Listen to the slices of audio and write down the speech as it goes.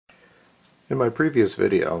In my previous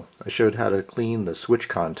video, I showed how to clean the switch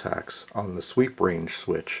contacts on the sweep range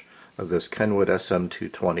switch of this Kenwood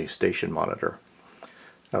SM-220 Station Monitor.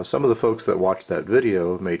 Now, some of the folks that watched that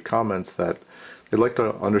video made comments that they'd like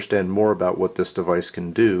to understand more about what this device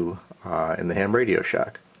can do in the ham Radio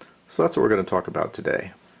Shack. So that's what we're going to talk about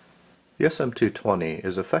today. The SM-220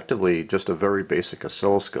 is effectively just a very basic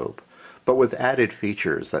oscilloscope, but with added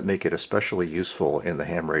features that make it especially useful in the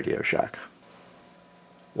ham Radio Shack.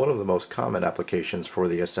 One of the most common applications for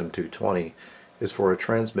the SM-220 is for a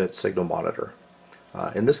transmit signal monitor.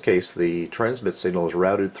 In this case, the transmit signal is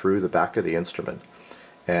routed through the back of the instrument,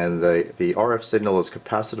 and the RF signal is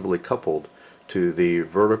capacitively coupled to the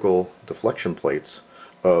vertical deflection plates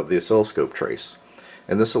of the oscilloscope trace.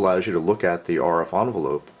 And this allows you to look at the RF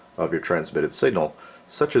envelope of your transmitted signal,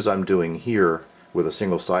 such as I'm doing here with a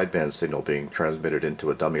single sideband signal being transmitted into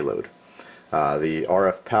a dummy load. The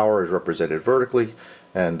RF power is represented vertically,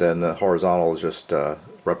 and then the horizontal is just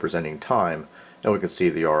representing time, and we can see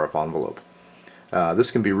the RF envelope.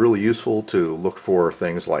 This can be really useful to look for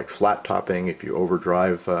things like flat topping if you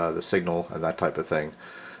overdrive the signal and that type of thing,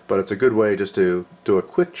 but it's a good way just to do a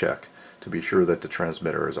quick check to be sure that the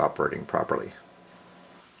transmitter is operating properly.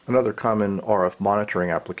 Another common RF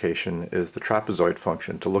monitoring application is the trapezoid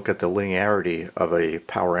function to look at the linearity of a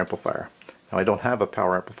power amplifier. Now, I don't have a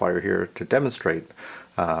power amplifier here to demonstrate,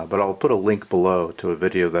 but I'll put a link below to a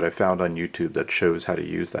video that I found on YouTube that shows how to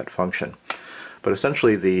use that function. But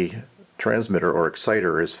essentially, the transmitter or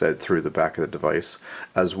exciter is fed through the back of the device,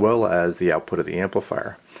 as well as the output of the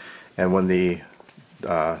amplifier. And when the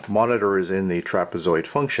monitor is in the trapezoid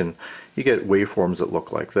function, you get waveforms that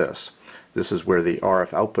look like this. This is where the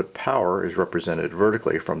RF output power is represented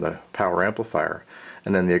vertically from the power amplifier,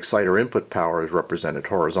 and then the exciter input power is represented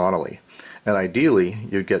horizontally. And ideally,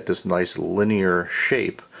 you get this nice linear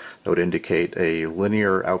shape that would indicate a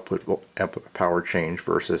linear output power change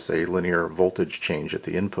versus a linear voltage change at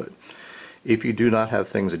the input. If you do not have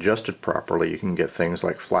things adjusted properly, you can get things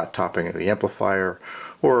like flat topping of the amplifier,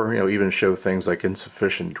 or even show things like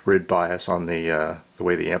insufficient grid bias on the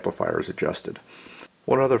way the amplifier is adjusted.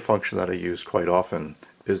 One other function that I use quite often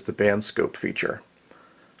is the band scope feature.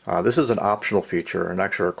 This is an optional feature and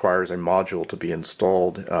actually requires a module to be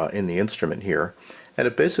installed in the instrument here, and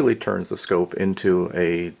it basically turns the scope into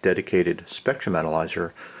a dedicated spectrum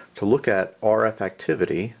analyzer to look at RF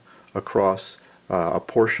activity across a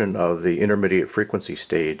portion of the intermediate frequency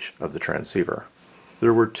stage of the transceiver.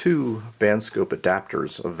 There were two band scope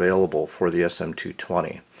adapters available for the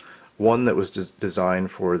SM-220. One that was designed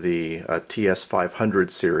for the TS500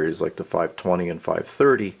 series, like the 520 and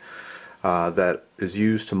 530, that is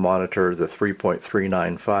used to monitor the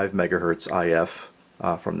 3.395 megahertz IF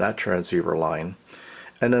from that transceiver line.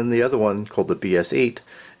 And then the other one, called the BS8,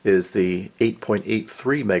 is the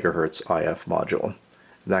 8.83 megahertz IF module.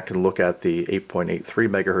 And that can look at the 8.83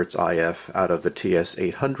 megahertz IF out of the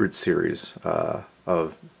TS800 series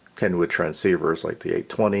of Kenwood transceivers, like the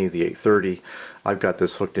 820, the 830. I've got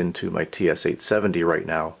this hooked into my TS870 right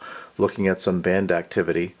now, looking at some band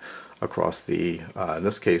activity across the, in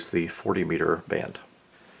this case, the 40-meter band.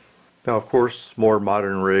 Now, of course, more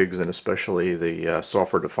modern rigs, and especially the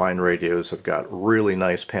software-defined radios, have got really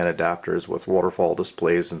nice pan adapters with waterfall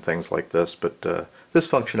displays and things like this, but this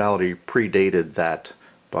functionality predated that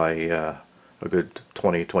by a good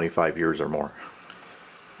 20-25 years or more.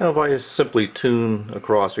 Now, if I simply tune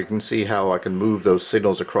across, we can see how I can move those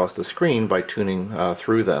signals across the screen by tuning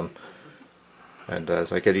through them. And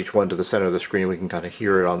as I get each one to the center of the screen, we can kind of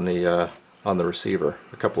hear it on the receiver.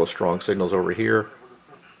 A couple of strong signals over here.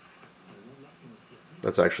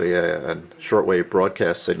 That's actually a shortwave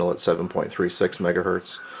broadcast signal at 7.36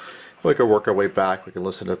 megahertz. We can work our way back. We can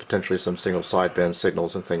listen to potentially some single sideband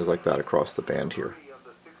signals and things like that across the band here.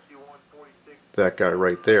 That guy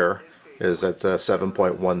right there is at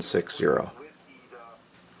 7.160.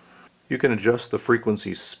 You can adjust the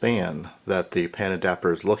frequency span that the pan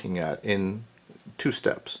adapter is looking at in two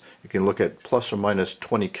steps. You can look at plus or minus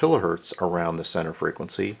 20 kilohertz around the center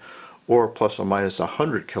frequency, or plus or minus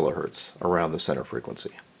 100 kilohertz around the center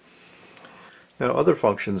frequency. Now, other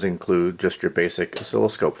functions include just your basic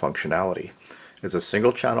oscilloscope functionality. It's a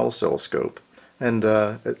single channel oscilloscope, and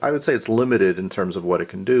I would say it's limited in terms of what it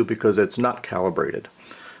can do because it's not calibrated.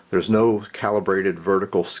 There's no calibrated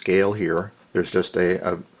vertical scale here. There's just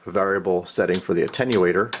a variable setting for the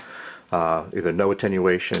attenuator, either no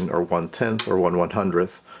attenuation or 1/10 or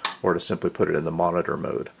 1/100th, or to simply put it in the monitor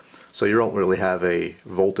mode. So you don't really have a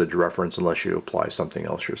voltage reference unless you apply something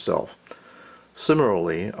else yourself.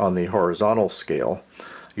 Similarly, on the horizontal scale,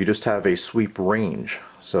 you just have a sweep range.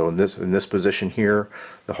 So in this position here,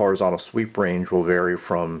 the horizontal sweep range will vary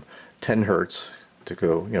from 10 Hertz to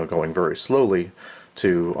going very slowly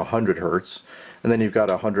to 100 Hertz, and then you've got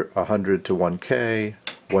 100 to 1K,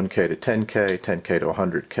 1K to 10K, 10K to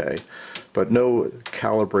 100K, but no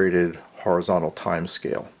calibrated horizontal time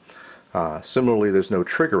scale. Similarly, there's no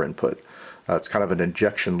trigger input. It's kind of an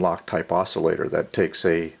injection lock type oscillator that takes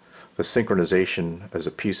the synchronization as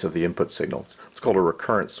a piece of the input signal. It's called a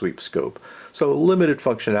recurrent sweep scope. So limited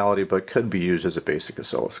functionality, but could be used as a basic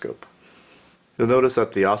oscilloscope. You'll notice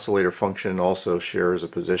that the oscillator function also shares a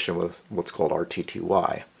position with what's called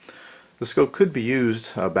RTTY. The scope could be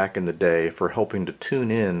used back in the day for helping to tune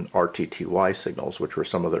in RTTY signals, which were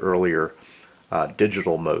some of the earlier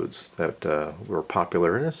digital modes that were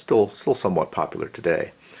popular and is still somewhat popular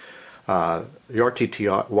today. The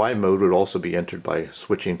RTTY mode would also be entered by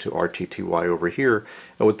switching to RTTY over here,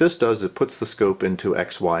 and what this does, it puts the scope into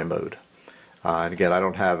XY mode. And again, I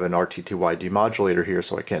don't have an RTTY demodulator here,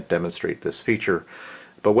 so I can't demonstrate this feature,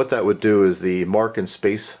 but what that would do is the mark and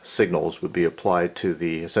space signals would be applied to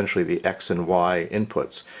essentially the X and Y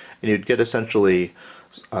inputs, and you'd get essentially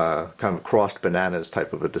kind of crossed bananas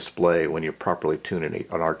type of a display when you properly tune an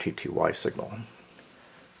RTTY signal.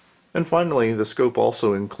 And finally, the scope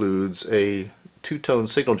also includes a two-tone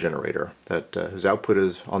signal generator that whose output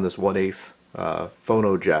is on this 1/8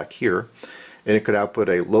 phono jack here, and it could output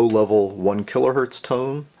a low-level 1 kilohertz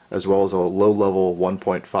tone as well as a low-level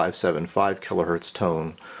 1.575 kilohertz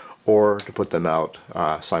tone, or to put them out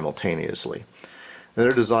simultaneously. And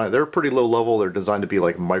they're pretty low level. They're designed to be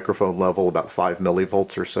like microphone level, about 5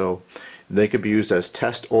 millivolts or so. They could be used as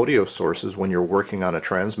test audio sources when you're working on a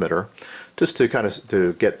transmitter, just to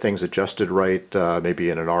to get things adjusted right, maybe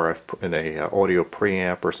in an audio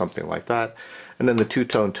preamp or something like that. And then the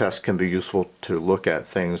two-tone test can be useful to look at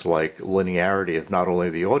things like linearity of not only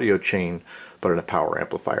the audio chain, but in a power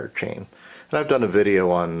amplifier chain. And I've done a video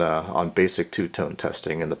on basic two-tone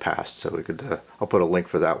testing in the past, so I'll put a link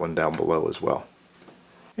for that one down below as well.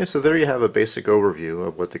 Yeah, so there you have a basic overview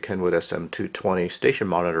of what the Kenwood SM-220 station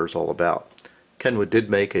monitor is all about. Kenwood did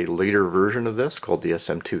make a later version of this called the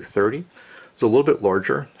SM-230. It's a little bit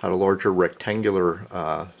larger, had a larger rectangular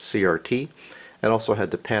CRT, and also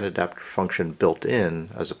had the pan adapter function built in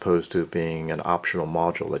as opposed to being an optional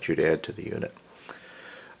module that you'd add to the unit.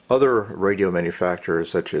 Other radio manufacturers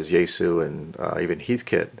such as Yaesu and even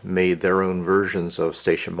Heathkit made their own versions of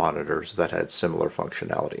station monitors that had similar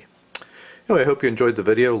functionality. Anyway, I hope you enjoyed the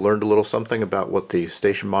video, learned a little something about what the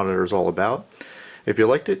station monitor is all about. If you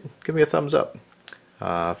liked it, give me a thumbs up.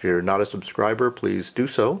 If you're not a subscriber, please do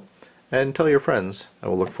so, and tell your friends,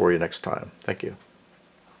 and we'll look for you next time. Thank you.